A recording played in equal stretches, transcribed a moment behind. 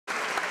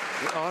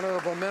The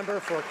honourable member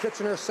for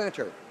Kitchener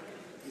Centre.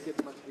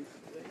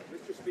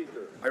 Mr.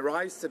 Speaker, I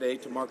rise today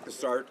to mark the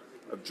start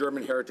of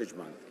German Heritage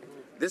Month.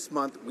 This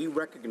month, we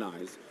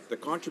recognize the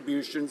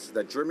contributions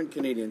that German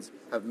Canadians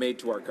have made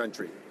to our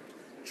country.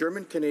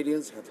 German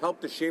Canadians have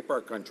helped to shape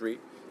our country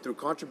through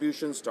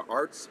contributions to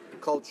arts,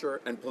 culture,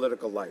 and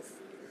political life.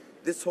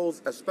 This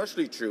holds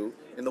especially true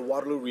in the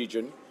Waterloo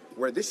region,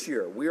 where this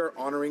year we are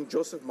honoring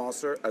Joseph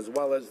Moser as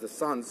well as the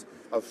sons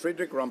of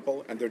Friedrich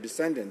Rumpel and their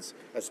descendants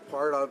as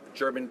part of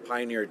German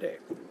Pioneer Day.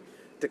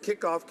 To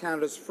kick off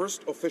Canada's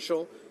first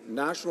official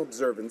national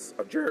observance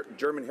of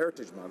German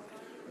Heritage Month,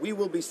 we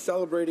will be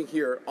celebrating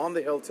here on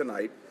the Hill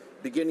tonight,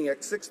 beginning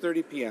at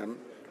 6:30 p.m.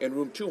 in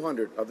room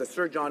 200 of the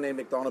Sir John A.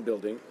 Macdonald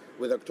Building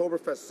with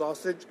Oktoberfest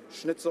sausage,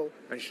 schnitzel,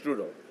 and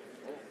strudel.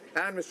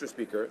 And, Mr.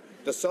 Speaker,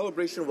 the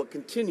celebration will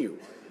continue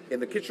in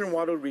the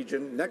Kitchener-Waterloo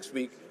region next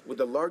week with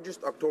the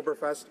largest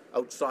Oktoberfest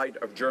outside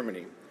of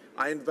Germany.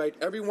 I invite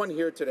everyone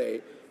here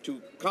today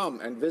to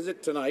come and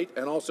visit tonight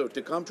and also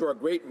to come to our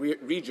great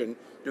region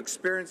to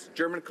experience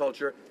German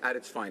culture at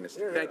its finest.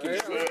 Thank you.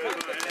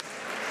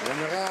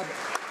 Honorable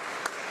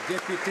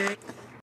Député.